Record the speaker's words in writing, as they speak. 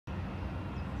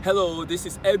Hello, this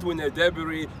is Edwin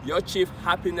Edebiri, your Chief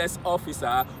Happiness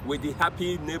Officer with the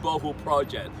Happy Neighborhood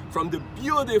Project from the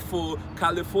beautiful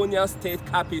California State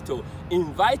Capitol,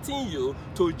 inviting you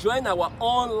to join our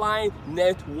online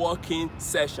networking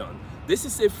session. This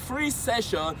is a free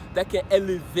session that can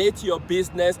elevate your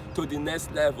business to the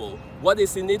next level. What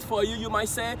is in it for you, you might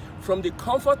say? From the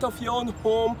comfort of your own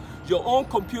home, your own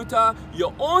computer,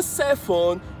 your own cell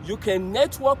phone, you can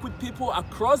network with people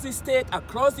across the state,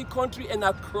 across the country, and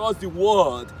across the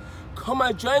world. Come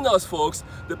and join us, folks.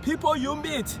 The people you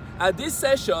meet at this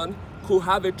session could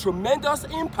have a tremendous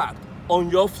impact on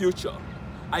your future.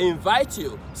 I invite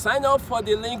you, sign up for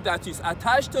the link that is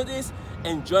attached to this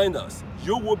and join us.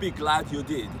 You will be glad you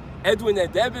did. Edwin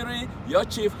Edebiri, your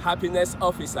Chief Happiness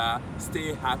Officer.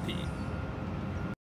 Stay happy.